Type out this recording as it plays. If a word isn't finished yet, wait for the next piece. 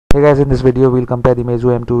Hey guys, in this video we'll compare the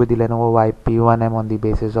meizu M2 with the Lenovo p1m on the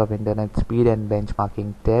basis of internet speed and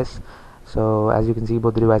benchmarking tests. So as you can see,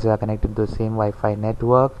 both the devices are connected to the same Wi-Fi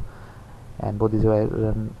network and both these devices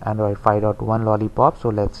run Android 5.1 Lollipop. So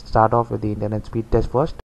let's start off with the internet speed test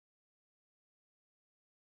first.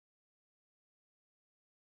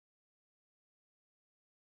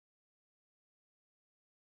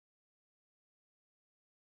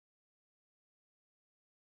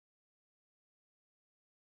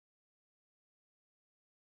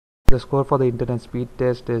 The score for the internet speed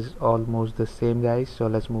test is almost the same, guys. So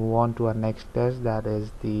let's move on to our next test, that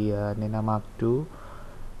is the Nawab 2.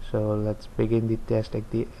 So let's begin the test at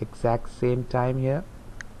the exact same time here,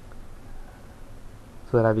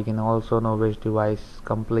 so that we can also know which device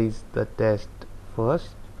completes the test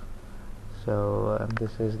first. So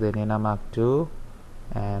this is the Nawab 2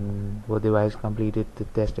 and both devices completed the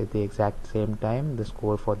test at the exact same time. The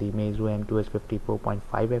score for the meizu M2 is 54.5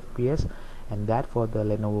 FPS and that for the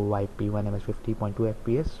Lenovo p1m is 50.2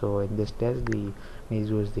 FPS. So in this test the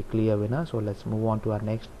meizu is the clear winner. So let's move on to our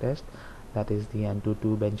next test, that is the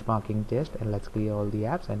AnTuTu benchmarking test, and let's clear all the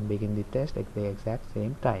apps and begin the test at the exact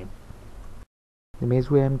same time. The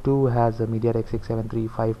meizu M2 has a MediaTek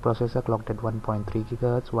 6735 processor clocked at 1.3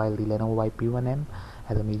 GHz, while the Lenovo p1m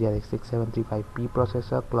has a MediaTek 6735P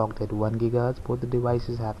processor clocked at 1 GHz. Both the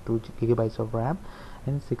devices have 2 GB of RAM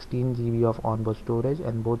and 16 GB of onboard storage,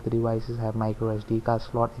 and both the devices have micro SD card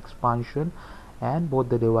slot expansion, and both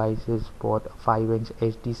the devices support a 5-inch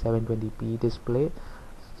HD 720p display.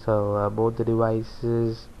 So both the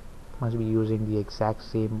devices must be using the exact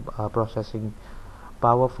same processing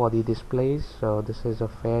power for the displays, so this is a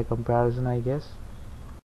fair comparison, I guess.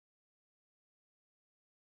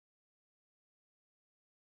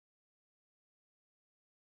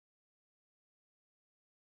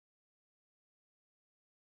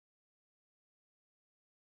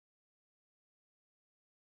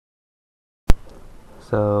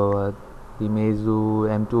 So the meizu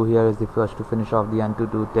M2 here is the first to finish off the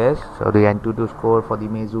AnTuTu test. So the AnTuTu score for the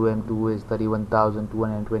meizu M2 is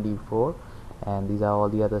 31,224, and these are all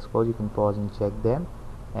the other scores. You can pause and check them,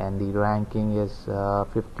 and the ranking is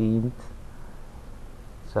 15th.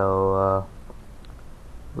 So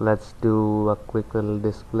let's do a quick little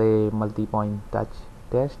display multi-point touch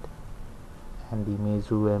test, and the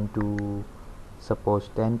meizu M2 supports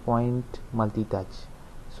 10-point multi-touch.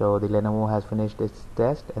 So the Lenovo has finished its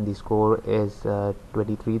test and the score is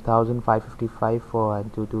 23,555 for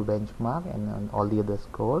AnTuTu benchmark and all the other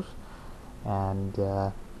scores, and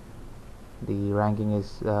the ranking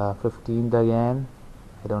is 15th again.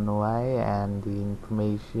 I don't know why, and the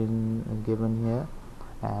information is given here.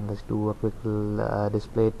 And let's do a quick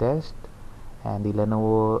display test, and the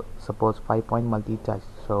Lenovo supports 5-point multi-touch.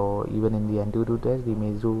 So even in the AnTuTu test, the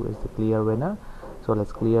meizu is the clear winner. So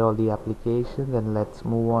let's clear all the applications and let's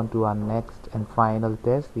move on to our next and final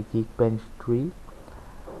test, the Geekbench 3.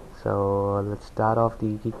 So let's start off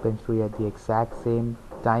the Geekbench 3 at the exact same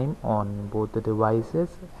time on both the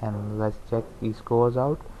devices, and let's check the scores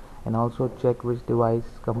out and also check which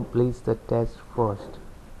device completes the test first.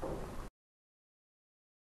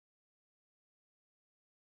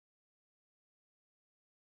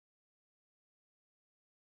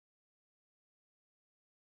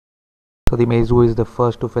 So the meizu is the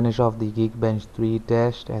first to finish off the Geekbench 3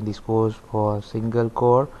 test, and the scores for single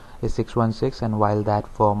core is 616, and while that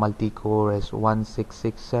for multi-core is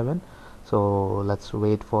 1667. So let's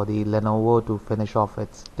wait for the Lenovo to finish off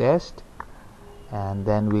its test and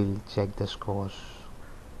then we'll check the scores.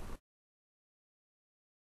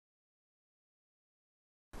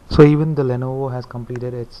 So even the Lenovo has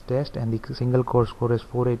completed its test and the single core score is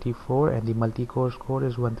 484 and the multi-core score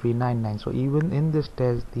is 1399. So even in this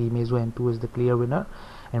test the meizu M2 is the clear winner,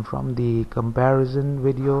 and from the comparison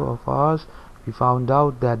video of ours we found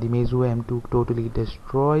out that the meizu M2 totally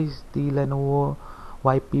destroys the Lenovo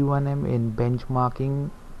p1m in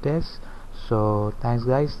benchmarking tests. So thanks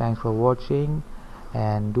guys, thanks for watching,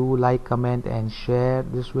 and do like, comment and share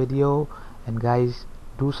this video, and guys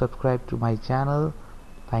do subscribe to my channel.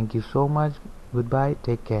 Thank you so much. Goodbye.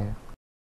 Take care.